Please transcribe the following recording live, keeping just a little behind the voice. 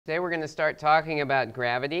Today we're going to start talking about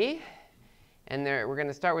gravity, and we're going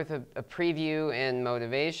to start with a preview and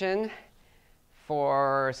motivation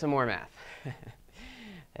for some more math.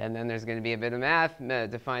 And then there's going to be a bit of math,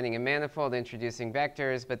 defining a manifold, introducing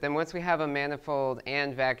vectors, but then once we have a manifold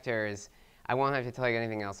and vectors, I won't have to tell you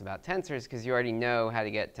anything else about tensors because you already know how to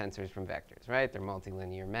get tensors from vectors, right? They're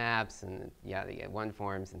multilinear maps, and yeah, they get one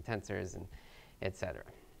forms and tensors, and etc.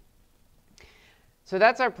 So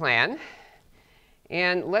that's our plan.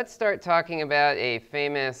 And let's start talking about a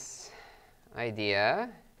famous idea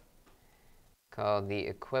called the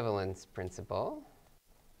equivalence principle.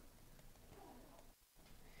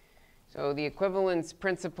 So the equivalence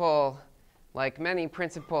principle, like many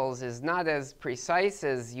principles, is not as precise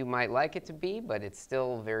as you might like it to be, but it's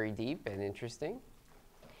still very deep and interesting.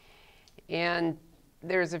 And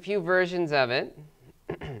there's a few versions of it.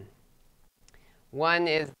 One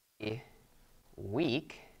is the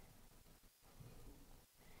weak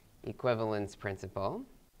equivalence principle.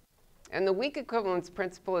 And the weak equivalence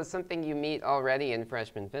principle is something you meet already in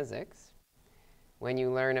freshman physics when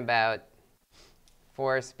you learn about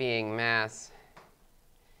force being mass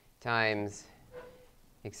times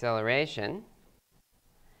acceleration.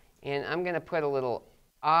 And I'm going to put a little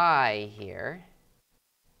I here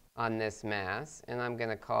on this mass, and I'm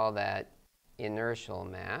going to call that inertial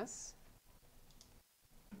mass.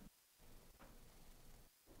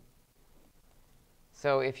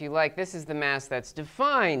 So if you like, this is the mass that's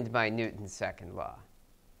defined by Newton's second law.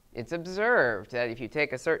 It's observed that if you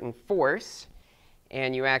take a certain force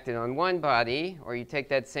and you act it on one body, or you take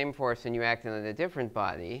that same force and you act it on a different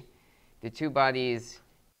body, the two bodies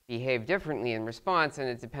behave differently in response, and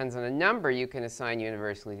it depends on a number you can assign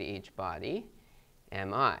universally to each body,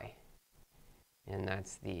 mi. And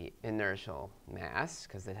that's the inertial mass,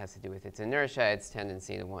 because it has to do with its inertia, its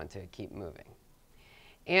tendency to want to keep moving.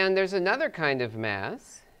 And there's another kind of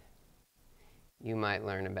mass you might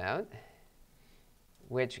learn about,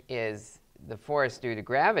 which is the force due to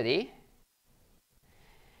gravity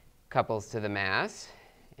couples to the mass.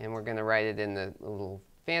 And we're going to write it in the little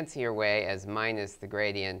fancier way as minus the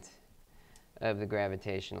gradient of the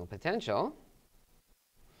gravitational potential.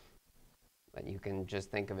 But you can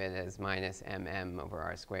just think of it as minus mm over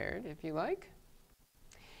r squared if you like.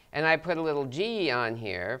 And I put a little g on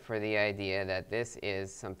here for the idea that this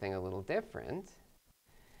is something a little different.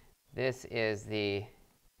 This is the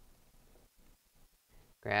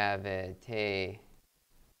gravitational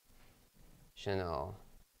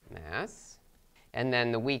mass. And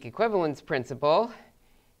then the weak equivalence principle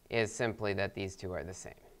is simply that these two are the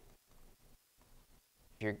same.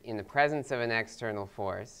 If you're in the presence of an external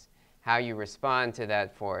force, how you respond to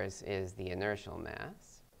that force is the inertial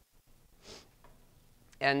mass.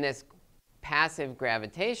 And this passive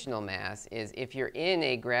gravitational mass is if you're in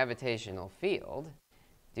a gravitational field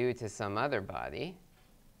due to some other body.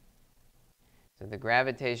 So the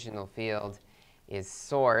gravitational field is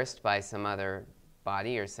sourced by some other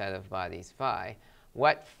body or set of bodies phi.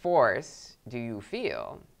 What force do you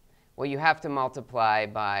feel? Well, you have to multiply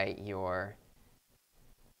by your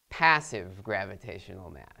passive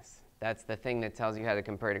gravitational mass. That's the thing that tells you how to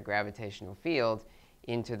convert a gravitational field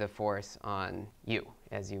into the force on you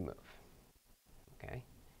as you move. Okay?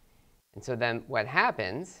 And so then what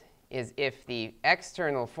happens is if the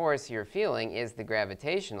external force you're feeling is the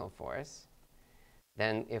gravitational force,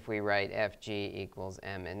 then if we write Fg equals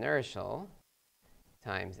m inertial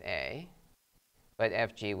times a, but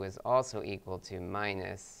Fg was also equal to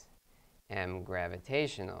minus m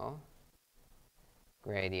gravitational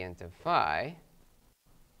gradient of phi,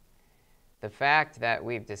 the fact that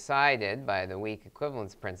we've decided by the weak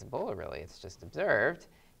equivalence principle, or really it's just observed,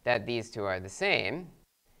 that these two are the same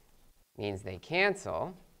means they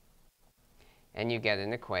cancel, and you get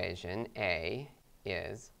an equation. A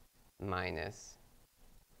is minus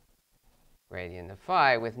gradient of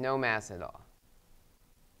phi with no mass at all.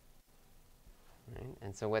 Right?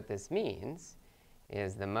 And so what this means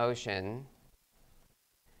is the motion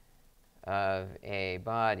of a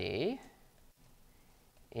body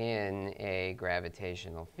in a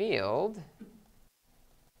gravitational field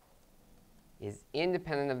is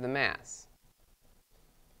independent of the mass.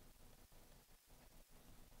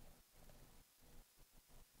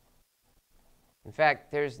 In fact,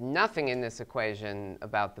 there's nothing in this equation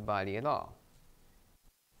about the body at all,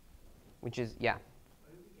 which is, yeah.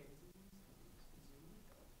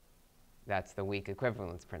 That's the weak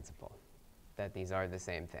equivalence principle, that these are the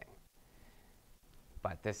same thing.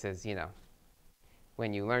 But this is,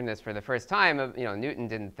 when you learn this for the first time, Newton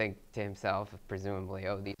didn't think to himself, presumably,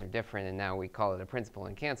 oh, these are different, and now we call it a principle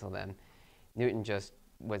and cancel them. Newton just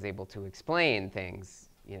was able to explain things,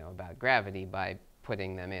 about gravity by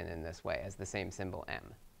putting them in this way as the same symbol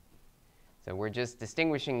m. So we're just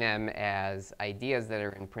distinguishing them as ideas that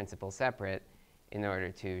are in principle separate in order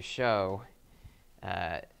to show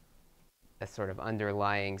a sort of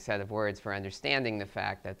underlying set of words for understanding the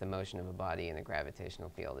fact that the motion of a body in a gravitational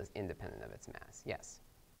field is independent of its mass. Yes?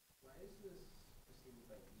 Why is this preceded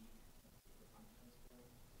by weak for functions?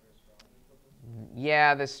 Is there a strong equivalence?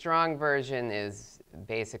 Yeah, the strong version is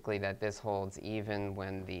basically that this holds even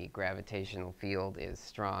when the gravitational field is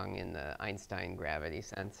strong in the Einstein gravity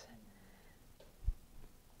sense.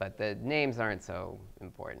 But the names aren't so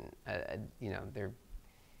important. They're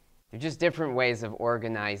just different ways of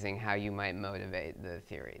organizing how you might motivate the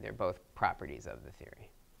theory. They're both properties of the theory.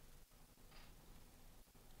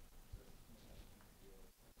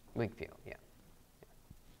 Weak field, yeah.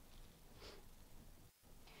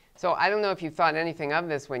 So I don't know if you thought anything of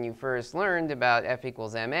this when you first learned about F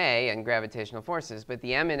equals ma and gravitational forces, but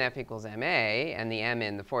the m in F equals ma and the m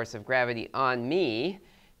in the force of gravity on me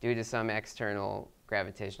due to some external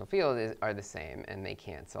gravitational field are the same, and they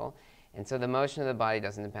cancel. And so the motion of the body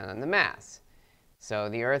doesn't depend on the mass. So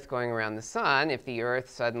the Earth going around the sun, if the Earth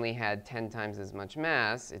suddenly had 10 times as much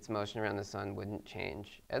mass, its motion around the sun wouldn't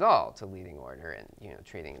change at all to leading order and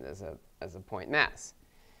treating it as a point mass,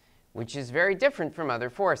 which is very different from other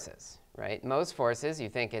forces, right? Most forces, you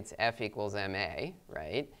think it's F equals ma,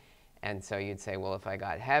 right? And so you'd say, well, if I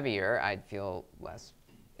got heavier, I'd feel less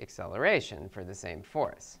acceleration for the same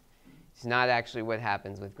force. It's not actually what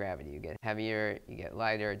happens with gravity. You get heavier, you get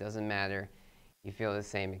lighter, it doesn't matter. You feel the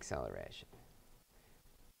same acceleration.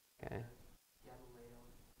 Okay.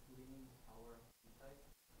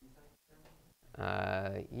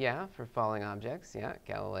 Yeah, for falling objects, yeah,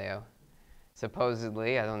 Galileo.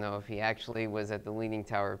 Supposedly, I don't know if he actually was at the Leaning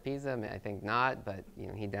Tower of Pisa. I think not, but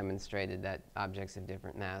he demonstrated that objects of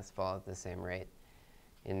different mass fall at the same rate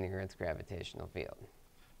in the Earth's gravitational field.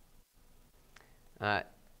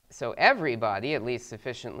 So every body, at least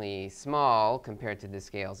sufficiently small compared to the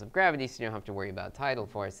scales of gravity, so you don't have to worry about tidal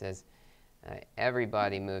forces, every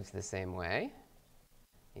body moves the same way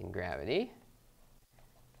in gravity.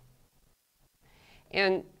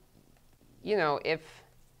 And, if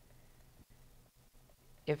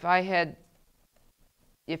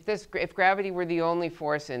gravity were the only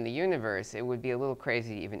force in the universe, it would be a little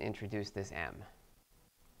crazy to even introduce this m,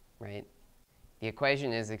 right? The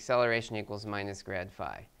equation is acceleration equals minus grad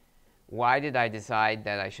phi. Why did I decide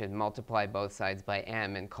that I should multiply both sides by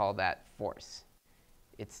m and call that force?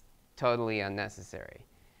 It's totally unnecessary.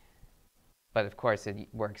 But of course, it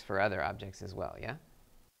works for other objects as well, yeah?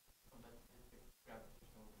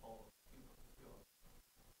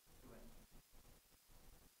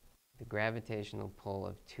 The gravitational pull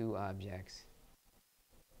of two objects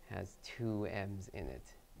has two m's in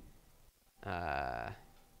it.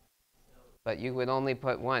 But you would only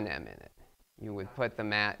put one m in it. You would put the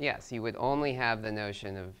mass, yes, you would only have the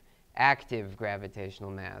notion of active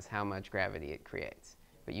gravitational mass, how much gravity it creates.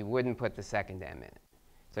 But you wouldn't put the second m in it.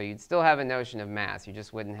 So you'd still have a notion of mass. You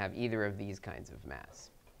just wouldn't have either of these kinds of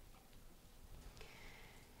mass.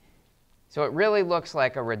 So it really looks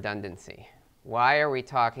like a redundancy. Why are we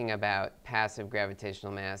talking about passive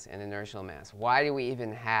gravitational mass and inertial mass? Why do we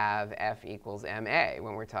even have F equals ma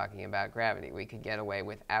when we're talking about gravity? We could get away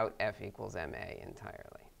without F equals ma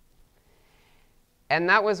entirely. And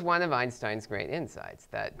that was one of Einstein's great insights,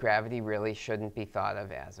 that gravity really shouldn't be thought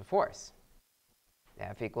of as a force.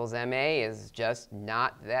 F equals ma is just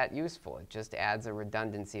not that useful. It just adds a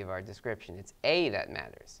redundancy of our description. It's A that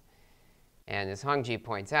matters. And as Hongji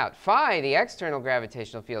points out, phi, the external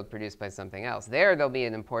gravitational field produced by something else, there'll be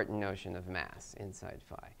an important notion of mass inside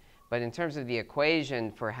phi. But in terms of the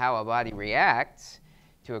equation for how a body reacts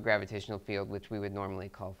to a gravitational field, which we would normally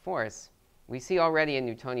call force, we see already in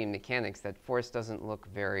Newtonian mechanics that force doesn't look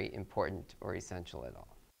very important or essential at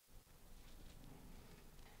all.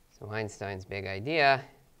 So Einstein's big idea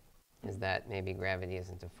is that maybe gravity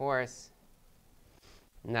isn't a force.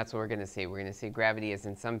 And that's what we're going to see. We're going to see gravity is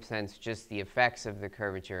in some sense just the effects of the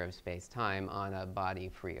curvature of space-time on a body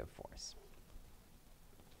free of force.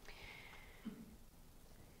 All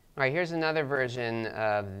right, here's another version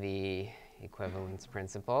of the equivalence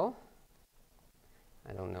principle.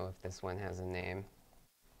 I don't know if this one has a name.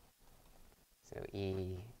 So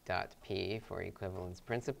E dot P for equivalence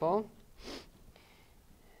principle.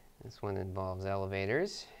 This one involves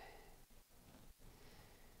elevators.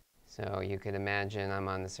 So you could imagine I'm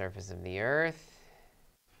on the surface of the Earth,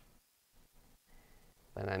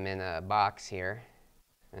 but I'm in a box here,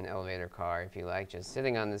 an elevator car, if you like, just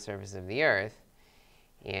sitting on the surface of the Earth,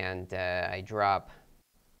 and I drop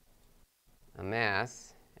a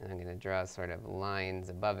mass, and I'm going to draw sort of lines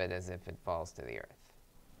above it as if it falls to the Earth.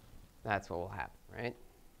 That's what will happen, right?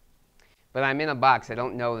 But I'm in a box. I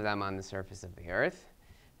don't know that I'm on the surface of the Earth.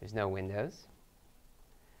 There's no windows.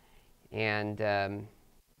 And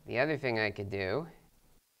the other thing I could do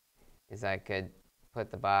is I could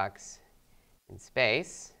put the box in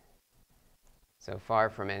space, so far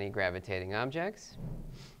from any gravitating objects.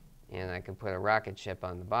 And I could put a rocket ship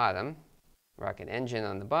on the bottom, rocket engine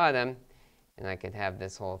on the bottom, and I could have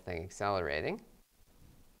this whole thing accelerating.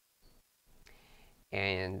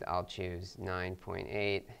 And I'll choose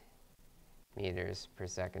 9.8 meters per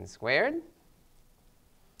second squared.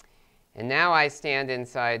 And now I stand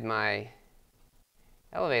inside my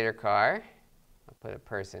elevator car. I'll put a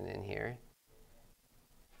person in here.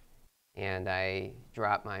 And I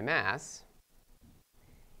drop my mass.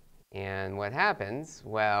 And what happens?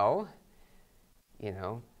 Well, you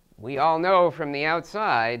know, we all know from the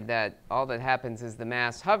outside that all that happens is the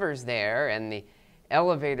mass hovers there, and the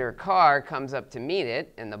elevator car comes up to meet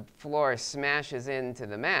it, and the floor smashes into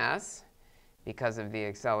the mass because of the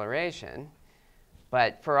acceleration.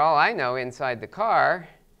 But for all I know, inside the car,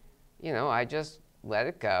 you know, I just let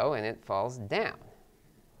it go, and it falls down.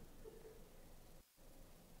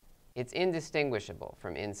 It's indistinguishable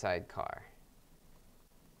from inside car.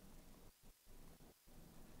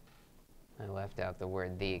 I left out the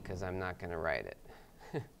word "the" because I'm not going to write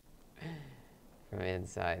it. From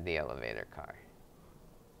inside the elevator car.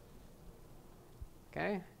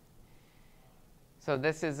 Okay? So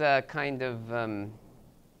this is a kind of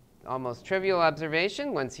almost trivial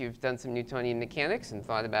observation once you've done some Newtonian mechanics and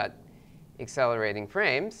thought about accelerating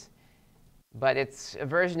frames. But it's a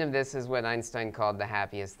version of this is what Einstein called the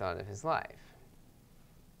happiest thought of his life,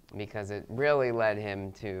 because it really led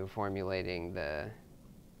him to formulating the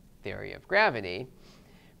theory of gravity,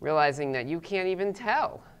 realizing that you can't even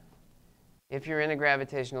tell if you're in a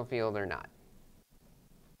gravitational field or not.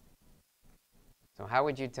 So how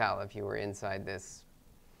would you tell if you were inside this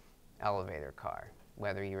elevator car,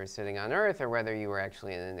 whether you were sitting on Earth or whether you were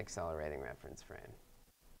actually in an accelerating reference frame?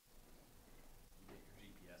 You get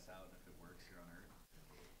your GPS out, and if it works, you're on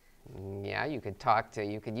Earth. Yeah, you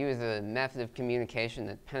could use a method of communication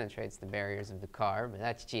that penetrates the barriers of the car, but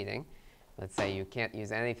that's cheating. Let's say you can't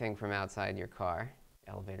use anything from outside your car,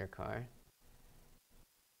 elevator car.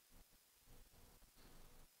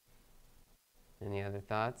 Any other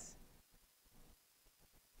thoughts?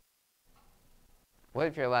 What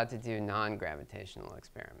if you're allowed to do non-gravitational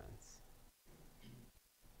experiments?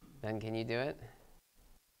 Ben, can you do it?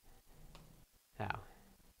 How?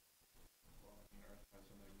 Well, I mean, Earth has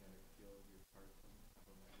a magnetic field. Your parts have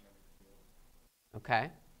a magnetic field. Okay,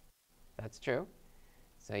 that's true.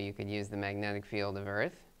 So you could use the magnetic field of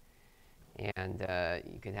Earth, and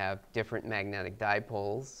you could have different magnetic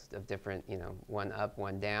dipoles of different, you know, one up,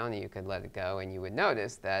 one down, and you could let it go, and you would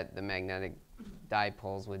notice that the magnetic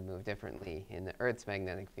dipoles would move differently in the Earth's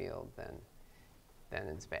magnetic field than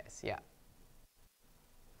in space. Yeah?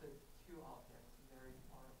 The two objects very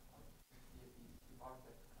far apart, if these two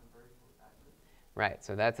objects converge exactly. Right,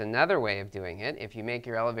 so that's another way of doing it. If you make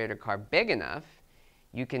your elevator car big enough,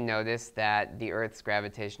 you can notice that the Earth's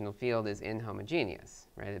gravitational field is inhomogeneous,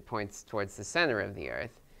 right? It points towards the center of the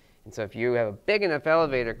Earth. And so if you have a big enough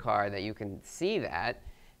elevator car that you can see that,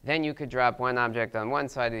 then you could drop one object on one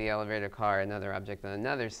side of the elevator car, another object on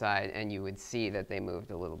another side, and you would see that they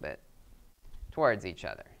moved a little bit towards each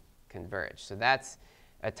other, converge. So that's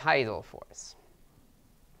a tidal force.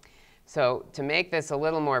 So to make this a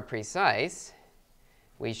little more precise,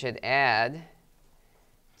 we should add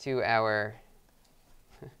to our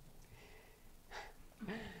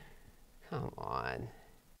come on.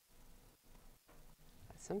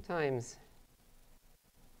 Sometimes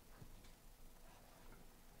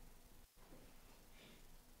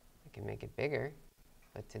I can make it bigger,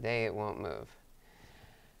 but today it won't move.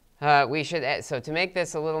 We should add, so to make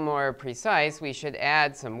this a little more precise, we should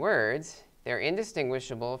add some words. They're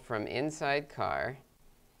indistinguishable from inside car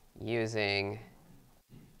using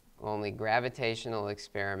only gravitational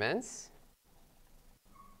experiments.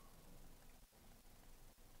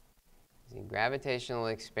 Using gravitational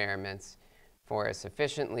experiments for a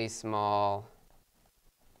sufficiently small,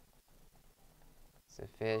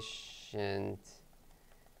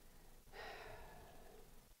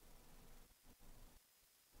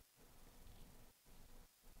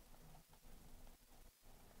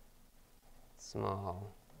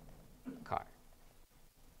 small car.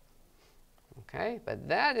 Okay, but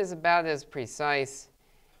that is about as precise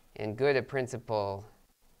and good a principle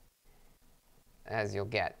as you'll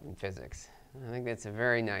get in physics. I think that's a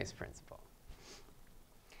very nice principle.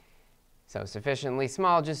 So sufficiently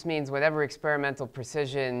small just means whatever experimental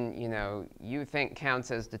precision, you think counts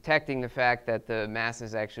as detecting the fact that the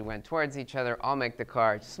masses actually went towards each other. I'll make the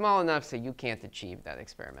car small enough so you can't achieve that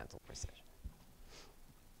experimental precision.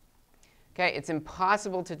 Okay, it's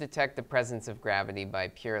impossible to detect the presence of gravity by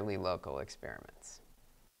purely local experiments.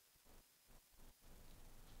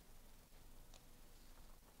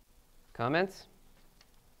 Comments?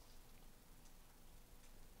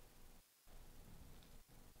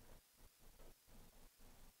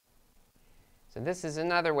 So this is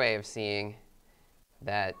another way of seeing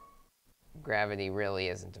that gravity really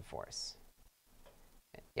isn't a force.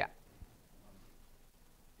 Yeah?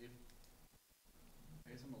 I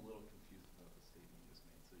guess I'm a little confused about the statement you just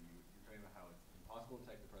made. So you're talking about how it's impossible to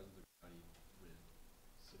detect the presence of gravity with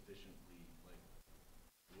sufficiently,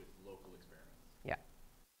 with local experiments. Yeah.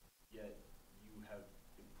 Yet you have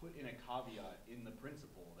put in a caveat in the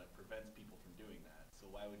principle that prevents people from doing that. So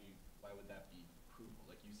why would that be provable?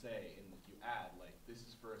 Like you say, you add, this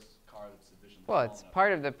is for a car that's sufficiently small Well, it's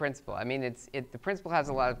part of the principle. I mean, the principle has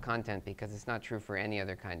a lot of content because it's not true for any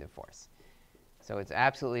other kind of force. So it's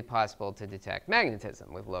absolutely possible to detect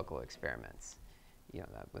magnetism with local experiments.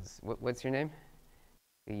 That was, what's your name?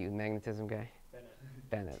 Are you a magnetism guy?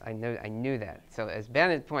 Bennett. I knew that. So as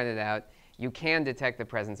Bennett pointed out, you can detect the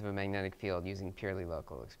presence of a magnetic field using purely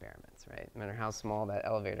local experiments, right? No matter how small that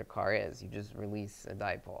elevator car is, you just release a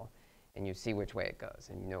dipole, and you see which way it goes,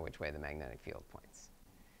 and you know which way the magnetic field points.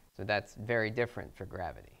 So that's very different for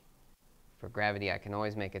gravity. For gravity, I can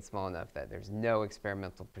always make it small enough that there's no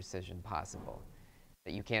experimental precision possible,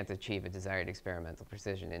 that you can't achieve a desired experimental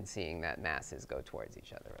precision in seeing that masses go towards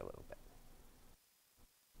each other a little bit.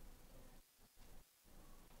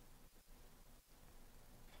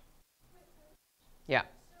 Yeah.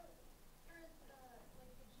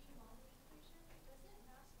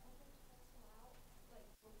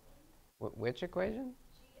 Which equation?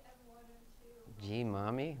 G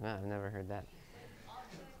mommy? Oh, I've never heard that.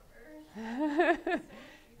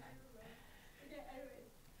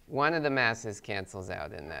 One of the masses cancels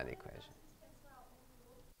out in that equation.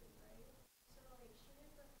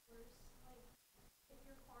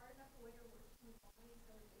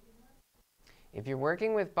 If you're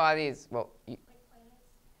working with bodies, well,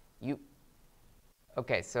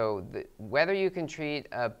 okay, so whether you can treat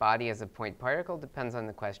a body as a point particle depends on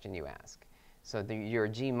the question you ask. So your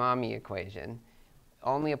G-mommy equation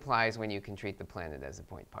only applies when you can treat the planet as a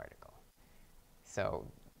point particle. So,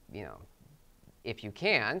 if you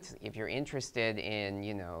can't, if you're interested in,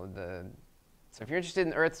 so if you're interested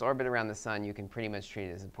in Earth's orbit around the sun, you can pretty much treat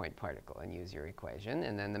it as a point particle and use your equation,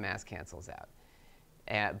 and then the mass cancels out.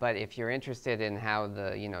 But if you're interested in how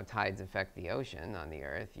the tides affect the ocean on the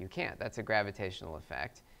Earth, you can't. That's a gravitational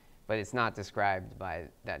effect, but it's not described by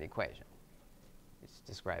that equation. It's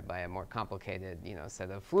described by a more complicated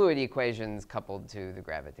set of fluid equations coupled to the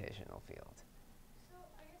gravitational field. So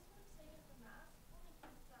I guess what I'm saying is the mass only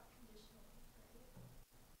cancels out conditionally,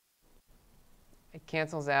 right? It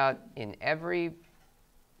cancels out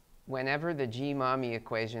whenever the G-mommy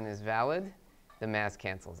equation is valid, the mass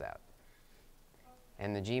cancels out.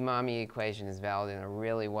 And the G-mommy equation is valid in a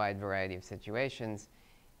really wide variety of situations,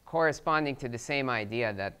 corresponding to the same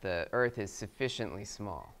idea that the Earth is sufficiently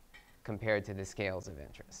small compared to the scales of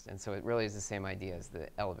interest. And so it really is the same idea as the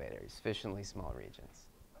elevator, sufficiently small regions.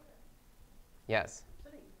 Okay. Yes? So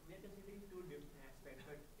we are considering two different aspects,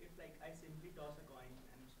 but if I simply toss a coin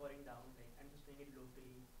and it's falling down, I'm just doing it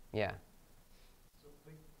locally. Yeah. So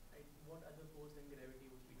what other force than gravity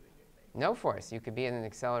would be doing it? No force. You could be in an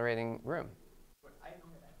accelerating room. But I know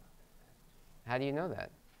that I'm not going to actually. How do you know that?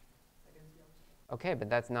 I can see outside. Okay, but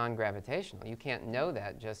that's non-gravitational. You can't know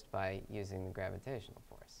that just by using the gravitational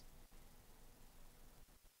force.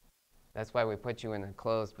 That's why we put you in a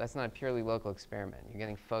closed, that's not a purely local experiment. You're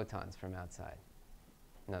getting photons from outside.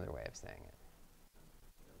 Another way of saying it.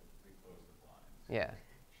 We close the blinds. Yeah.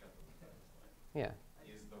 Shut the windows. Yeah.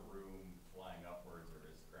 Is the room flying upwards or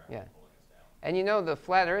is gravity Yeah. pulling us down? And the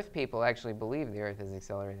flat Earth people actually believe the Earth is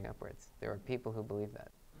accelerating upwards. There are people who believe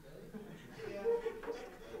that.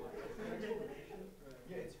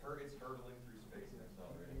 Yeah, it's hurtling through space and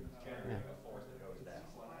accelerating. It's generating a force that goes down.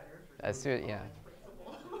 Yeah.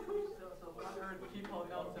 So flat Earth people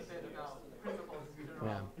knows a bit about principles in general.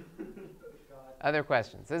 Yeah. Other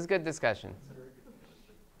questions? This is good discussion.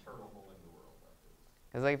 Turtle holding the world up.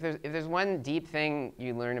 Because if there's one deep thing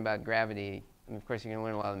you learn about gravity, and of course you're going to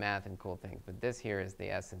learn a lot of math and cool things, but this here is the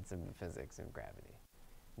essence of the physics of gravity.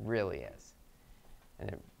 Really is.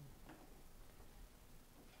 And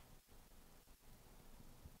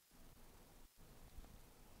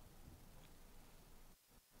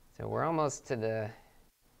so we're almost to the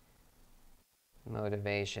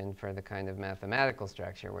motivation for the kind of mathematical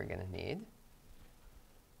structure we're going to need.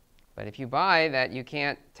 But if you buy that you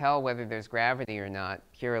can't tell whether there's gravity or not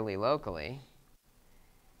purely locally,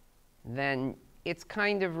 then it's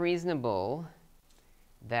kind of reasonable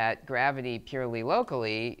that gravity purely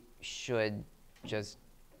locally should just,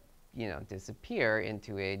 disappear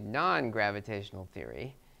into a non-gravitational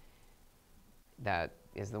theory that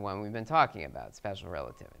is the one we've been talking about, special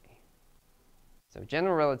relativity. So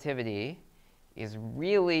general relativity is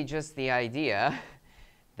really just the idea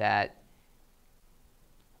that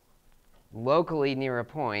locally near a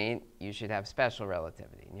point, you should have special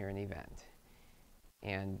relativity near an event.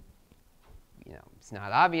 And it's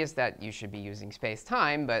not obvious that you should be using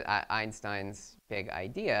space-time, but Einstein's big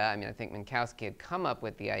idea, I think Minkowski had come up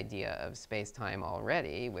with the idea of space-time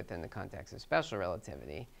already within the context of special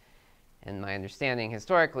relativity. And my understanding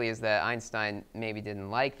historically is that Einstein maybe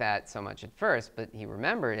didn't like that so much at first, but he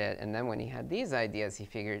remembered it, and then when he had these ideas, he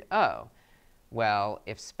figured, oh, well,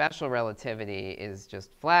 if special relativity is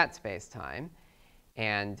just flat space-time,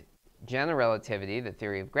 and general relativity, the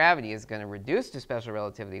theory of gravity, is going to reduce to special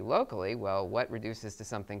relativity locally, well, what reduces to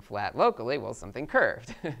something flat locally? Well, something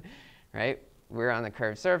curved, right? We're on the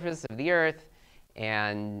curved surface of the Earth,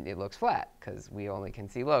 and it looks flat because we only can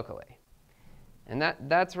see locally. And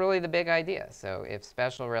that's really the big idea. So if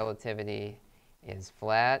special relativity is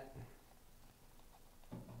flat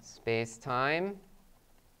space-time,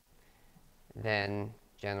 then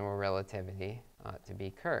general relativity ought to be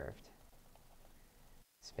curved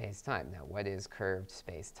space-time. Now, what is curved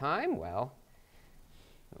space-time? Well,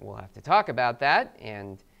 we'll have to talk about that,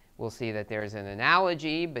 and we'll see that there's an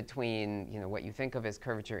analogy between what you think of as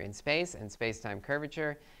curvature in space and space-time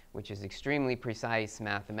curvature, which is extremely precise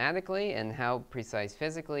mathematically, and how precise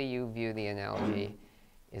physically you view the analogy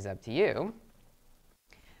is up to you.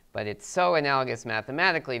 But it's so analogous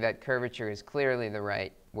mathematically that curvature is clearly the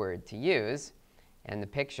right word to use. And the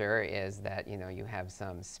picture is that you have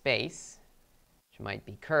some space, which might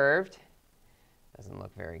be curved. Doesn't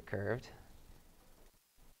look very curved.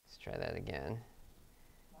 Let's try that again.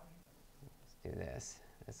 Let's do this.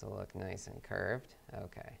 This will look nice and curved.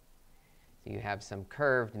 Okay. So you have some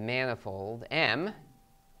curved manifold M.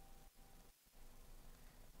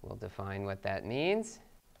 We'll define what that means.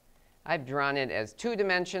 I've drawn it as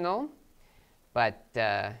two-dimensional, but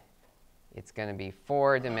it's going to be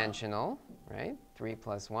four-dimensional, right? 3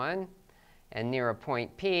 plus 1. And near a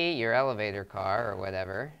point P, your elevator car or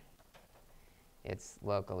whatever, it's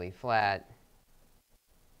locally flat.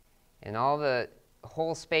 And all the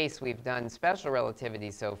whole space we've done special relativity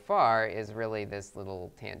so far is really this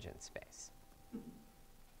little tangent space.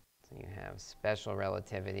 So you have special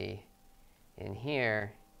relativity in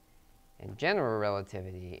here and general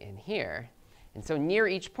relativity in here. And so near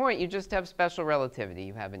each point, you just have special relativity.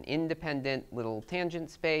 You have an independent little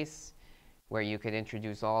tangent space where you could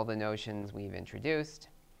introduce all the notions we've introduced.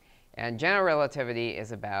 And general relativity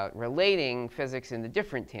is about relating physics in the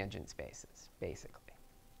different tangent spaces, basically.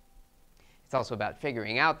 It's also about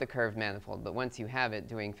figuring out the curved manifold, but once you have it,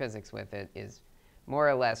 doing physics with it is more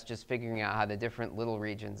or less just figuring out how the different little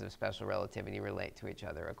regions of special relativity relate to each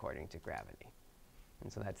other according to gravity.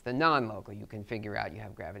 And so that's the non-local. You can figure out you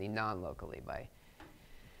have gravity non-locally by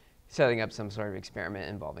setting up some sort of experiment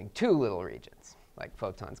involving two little regions, like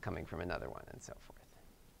photons coming from another one and so forth.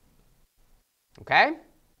 Okay?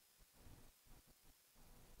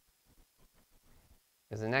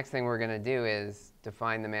 Because the next thing we're going to do is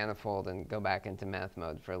define the manifold and go back into math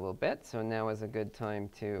mode for a little bit. So now is a good time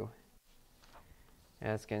to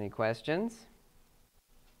ask any questions.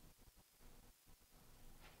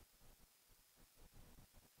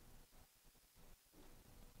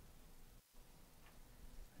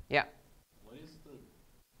 Yeah. What is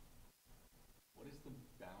the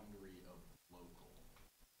boundary of local?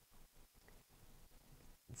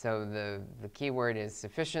 So the key word is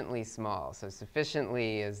sufficiently small. So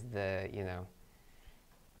sufficiently is the,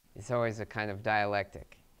 it's always a kind of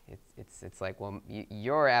dialectic. It's like, well,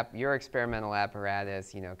 your experimental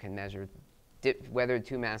apparatus, can measure whether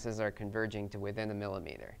two masses are converging to within a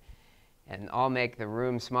millimeter. And I'll make the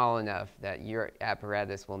room small enough that your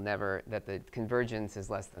apparatus will never, that the convergence is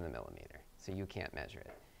less than a millimeter. So you can't measure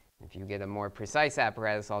it. If you get a more precise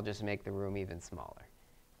apparatus, I'll just make the room even smaller.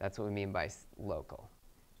 That's what we mean by local.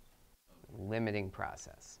 Limiting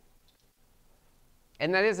process.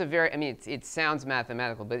 And that is a very, it sounds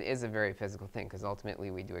mathematical, but it is a very physical thing because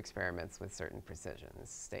ultimately we do experiments with certain precision. This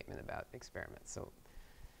is a statement about experiments. So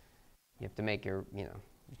you have to make your,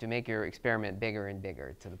 to make your experiment bigger and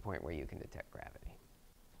bigger to the point where you can detect gravity.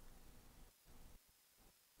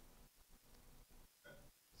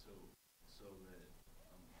 So that,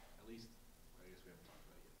 at least, I guess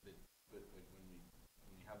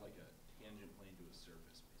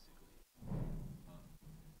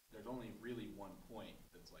only really one point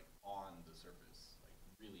that's like on the surface, like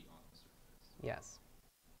really on the surface. Yes.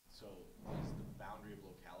 So is the boundary of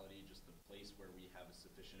locality just the place where we have a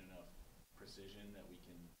sufficient enough precision that we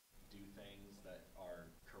can do things that are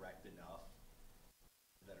correct enough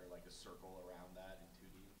that are like a circle around that in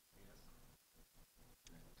 2D, I guess?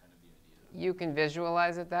 That's kind of the idea. You can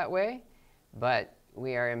visualize it that way, but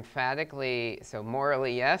we are emphatically, so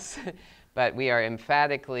morally yes, but we are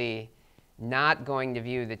emphatically not going to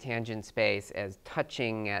view the tangent space as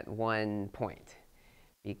touching at one point,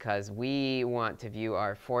 because we want to view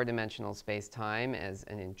our four-dimensional space-time as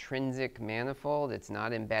an intrinsic manifold. It's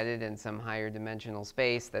not embedded in some higher dimensional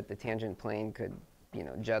space that the tangent plane could,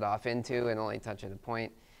 jut off into and only touch at a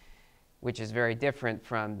point, which is very different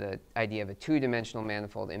from the idea of a two-dimensional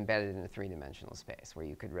manifold embedded in a three-dimensional space, where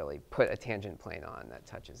you could really put a tangent plane on that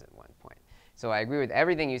touches at one point. So I agree with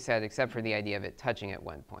everything you said except for the idea of it touching at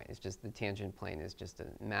one point. It's just the tangent plane is just a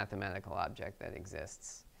mathematical object that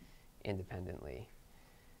exists independently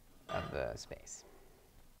of the space.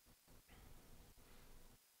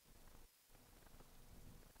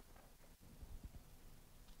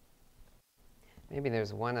 Maybe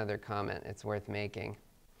there's one other comment it's worth making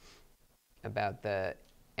about the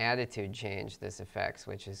attitude change this affects,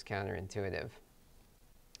 which is counterintuitive.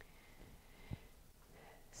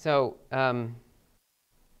 So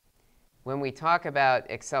when we talk about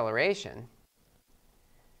acceleration,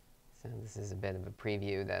 so this is a bit of a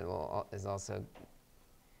preview that is also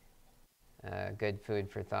good food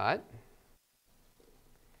for thought.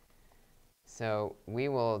 So we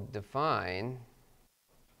will define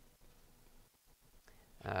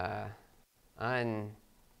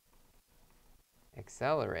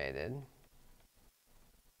unaccelerated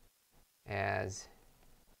as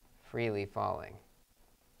freely falling.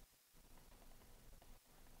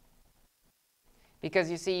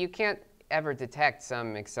 Because you see, you can't ever detect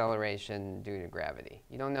some acceleration due to gravity.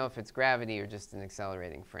 You don't know if it's gravity or just an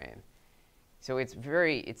accelerating frame. So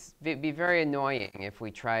it'd be very annoying if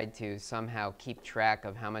we tried to somehow keep track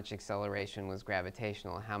of how much acceleration was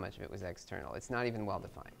gravitational and how much of it was external. It's not even well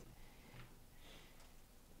defined.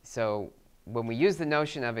 So when we use the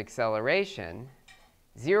notion of acceleration,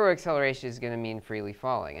 zero acceleration is going to mean freely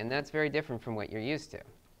falling. And that's very different from what you're used to.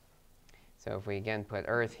 So if we again put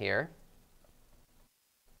Earth here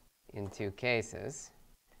in two cases,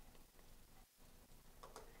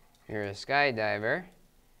 you're a skydiver.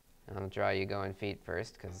 I'll draw you going feet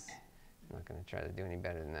first because I'm not going to try to do any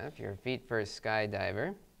better than that. If you're a feet first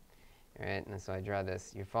skydiver, all right, and so I draw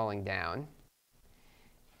this, you're falling down.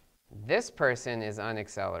 This person is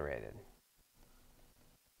unaccelerated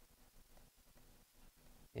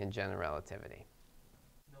in general relativity.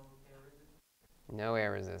 No air resistance? No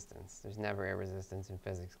air resistance. There's never air resistance in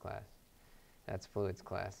physics class. That's fluids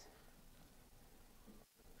class.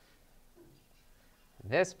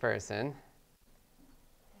 This person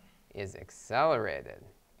is accelerated.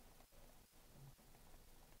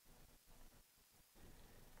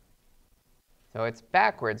 So it's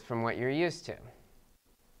backwards from what you're used to.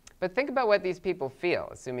 But think about what these people feel,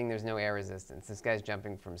 assuming there's no air resistance. This guy's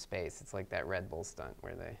jumping from space. It's like that Red Bull stunt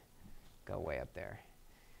where they go way up there.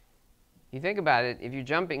 You think about it, if you're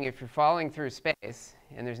falling through space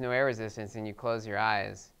and there's no air resistance and you close your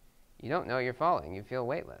eyes, you don't know you're falling. You feel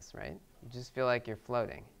weightless, right? You just feel like you're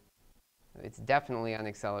floating. It's definitely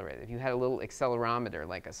unaccelerated. If you had a little accelerometer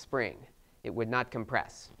like a spring, it would not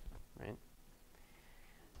compress, right?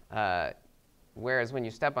 Whereas when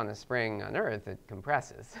you step on a spring on Earth, it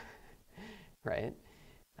compresses, right?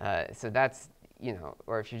 So that's,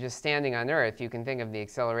 or if you're just standing on Earth, you can think of the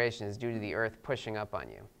acceleration as due to the Earth pushing up on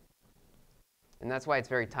you. And that's why it's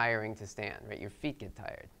very tiring to stand, right? Your feet get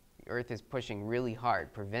tired. The Earth is pushing really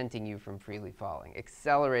hard, preventing you from freely falling,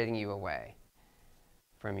 accelerating you away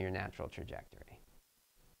from your natural trajectory.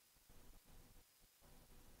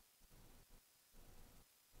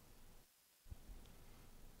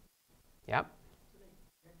 Yep. So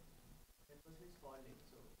that person is falling,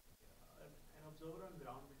 so an observer on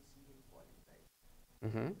ground will see him falling, right?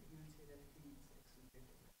 Mm-hmm. He will say that he is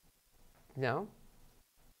accelerated. No.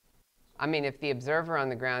 I mean, if the observer on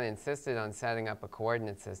the ground insisted on setting up a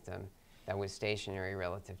coordinate system that was stationary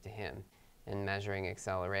relative to him and measuring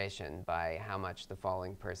acceleration by how much the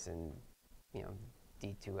falling person,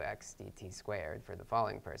 d2x dt squared for the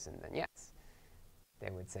falling person, then yes, they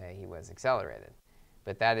would say he was accelerated.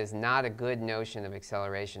 But that is not a good notion of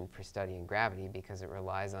acceleration for studying gravity because it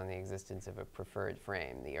relies on the existence of a preferred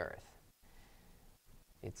frame, the Earth.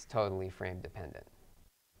 It's totally frame dependent.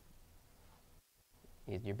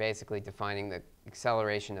 You're basically defining the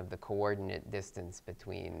acceleration of the coordinate distance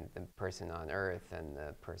between the person on Earth and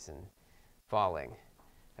the person falling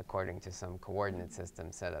according to some coordinate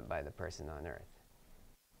system set up by the person on Earth.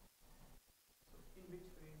 In which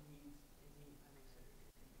way means any unaccelerated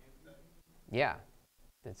in everything? Yeah,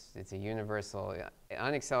 it's a universal.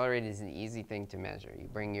 Unaccelerated is an easy thing to measure. You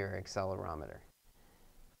bring your accelerometer.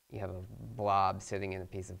 You have a blob sitting in a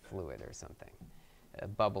piece of fluid or something, a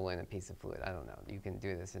bubble in a piece of fluid. I don't know. You can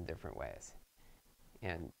do this in different ways.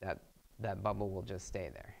 And that bubble will just stay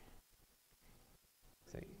there.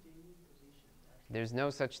 So there's no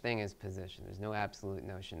such thing as position. There's no absolute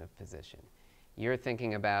notion of position. You're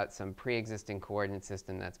thinking about some pre-existing coordinate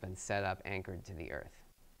system that's been set up anchored to the Earth.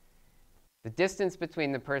 The distance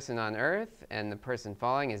between the person on Earth and the person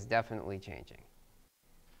falling is definitely changing.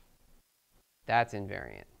 That's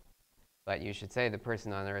invariant. But you should say the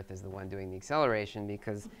person on Earth is the one doing the acceleration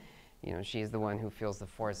because, she's the one who feels the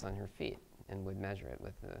force on her feet and would measure it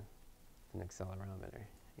with an accelerometer.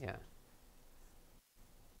 Yeah.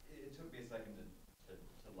 It took me a second to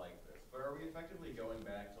like this, but are we effectively going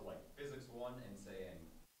back to like physics 1 and saying,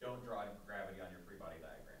 don't draw gravity on your free body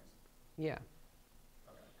diagrams? Yeah.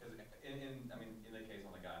 Okay. Because in the case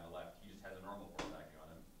on the guy on the left, he just has a normal force acting on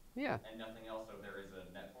him. Yeah. And nothing else, so there is a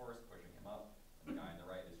net force pushing him up, and the guy on the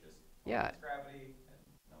right is just gravity. And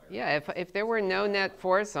no air. Yeah, if there were no net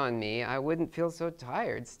force on me, I wouldn't feel so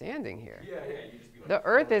tired standing here. Yeah, you'd just be like, The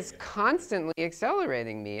Earth is constantly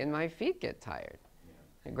accelerating me, and my feet get tired.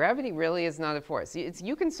 And gravity really is not a force.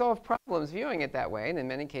 You can solve problems viewing it that way, and in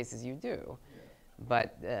many cases you do. Yeah.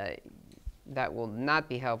 But that will not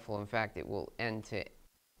be helpful. In fact, it will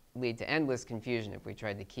lead to endless confusion if we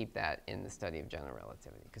tried to keep that in the study of general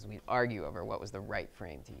relativity, because we'd argue over what was the right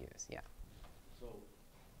frame to use. Yeah. So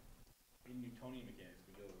in Newtonian mechanics,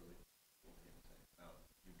 we go over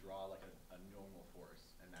you draw like a normal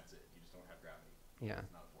force, and that's it. You just don't have gravity. Yeah.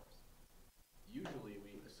 It's not a force. Usually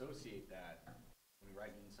we associate that when we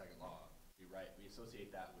write Newton's second law. We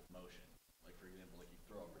associate that with motion. Like for example, like you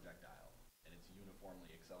throw a projectile and it's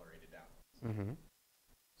uniformly accelerated downwards. Mm-hmm.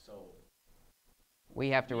 So we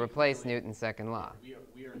have to replace Newton's second law. We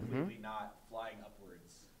are clearly not flying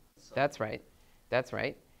upwards. So That's right. That's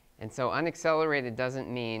right. And so unaccelerated doesn't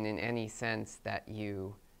mean in any sense that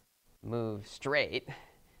you move straight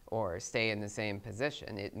or stay in the same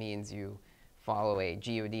position. It means you follow a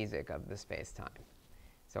geodesic of the space-time.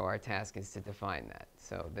 So our task is to define that.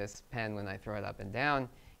 So this pen, when I throw it up and down,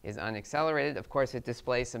 is unaccelerated. Of course, it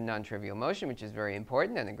displays some non-trivial motion, which is very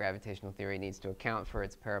important, and the gravitational theory needs to account for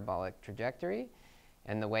its parabolic trajectory.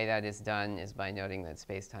 And the way that is done is by noting that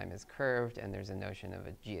space-time is curved, and there's a notion of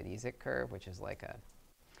a geodesic curve, which is like a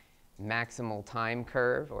maximal time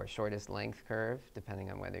curve or shortest length curve, depending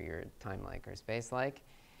on whether you're time-like or space-like.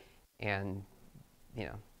 And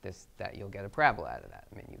that you'll get a parabola out of that.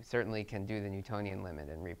 I mean, you certainly can do the Newtonian limit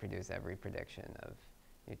and reproduce every prediction of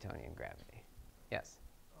Newtonian gravity. Yes?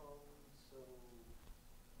 So,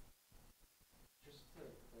 just to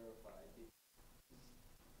clarify,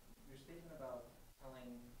 your statement about telling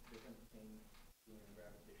different things being in a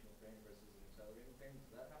gravitational frame versus an accelerating frame, does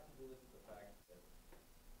that have to do with the fact that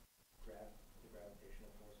the gravitational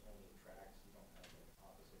force only attracts, you don't have like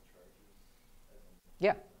opposite charges?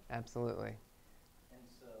 Yeah, absolutely. And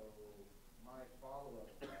so my follow-up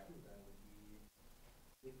to that then would be,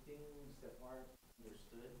 with things that aren't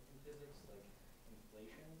understood in physics, like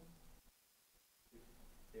inflation, if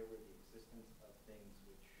there were the existence of things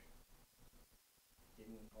which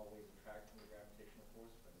didn't always attract from the gravitational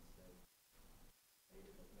force, but instead made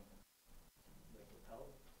it like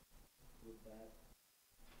repel, would that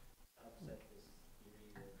upset this theory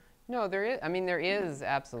that... No, there is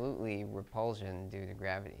absolutely repulsion due to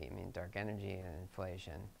gravity. I mean, dark energy and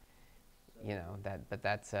inflation. But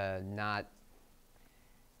that's not.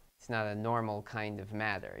 It's not a normal kind of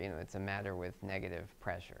matter. It's a matter with negative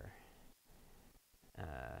pressure. Yeah.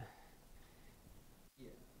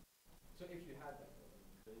 So if you had that, then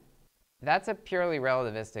you could. That's a purely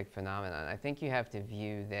relativistic phenomenon. I think you have to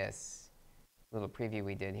view this little preview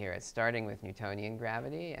we did here as starting with Newtonian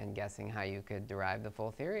gravity and guessing how you could derive the full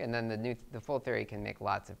theory. And then the full theory can make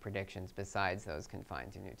lots of predictions besides those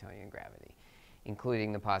confined to Newtonian gravity,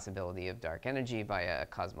 including the possibility of dark energy via a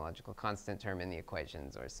cosmological constant term in the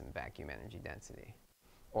equations or some vacuum energy density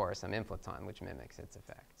or some inflaton, which mimics its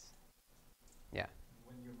effects. Yeah?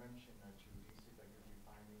 When you mention a geodesic, are you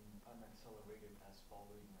defining unaccelerated as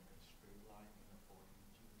following like a straight line in a 4D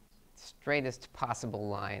geodesic? Straightest possible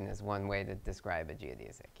line is one way to describe a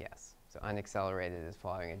geodesic, yes. So unaccelerated is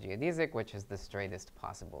following a geodesic, which is the straightest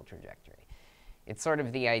possible trajectory. It's sort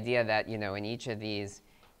of the idea that, in each of these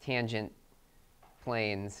tangent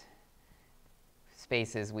planes,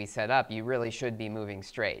 spaces we set up, you really should be moving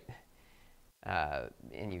straight.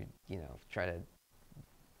 And you try to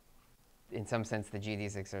in some sense, the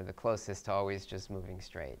geodesics are the closest to always just moving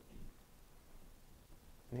straight.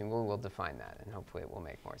 I mean, we'll define that, and hopefully it will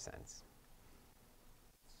make more sense.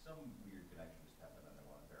 Some weird connection just happened, and I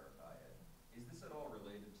want to verify it. Is this at all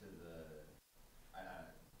related to the,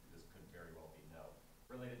 this could very well be no,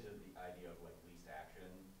 related to the idea of like least action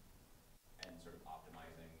and sort of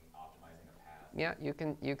optimizing a path? Yeah, you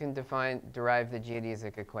can derive the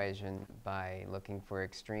geodesic equation by looking for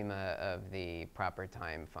extrema of the proper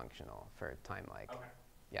time functional for time-like. Okay.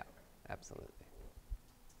 Yeah, absolutely.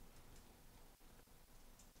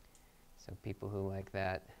 So people who like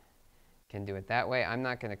that can do it that way. I'm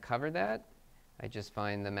not going to cover that. I just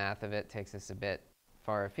find the math of it takes us a bit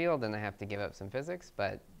far afield, and I have to give up some physics.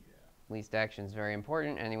 But least action is very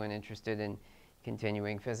important. Anyone interested in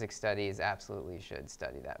continuing physics studies absolutely should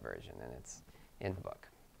study that version, and it's in the book.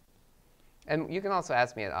 And you can also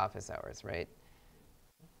ask me at office hours, right?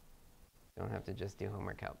 You don't have to just do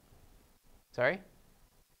homework help. Sorry?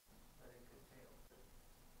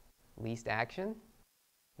 Least action?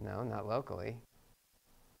 No, not locally.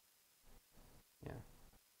 Yeah.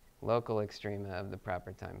 Local extrema of the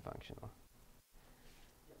proper time functional.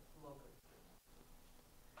 Yeah, local.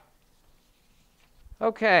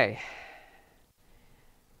 Okay.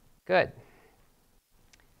 Good.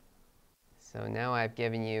 So now I've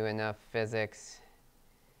given you enough physics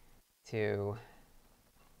to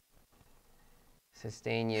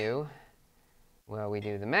sustain you while we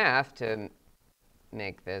do the math to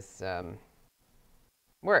make this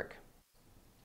work.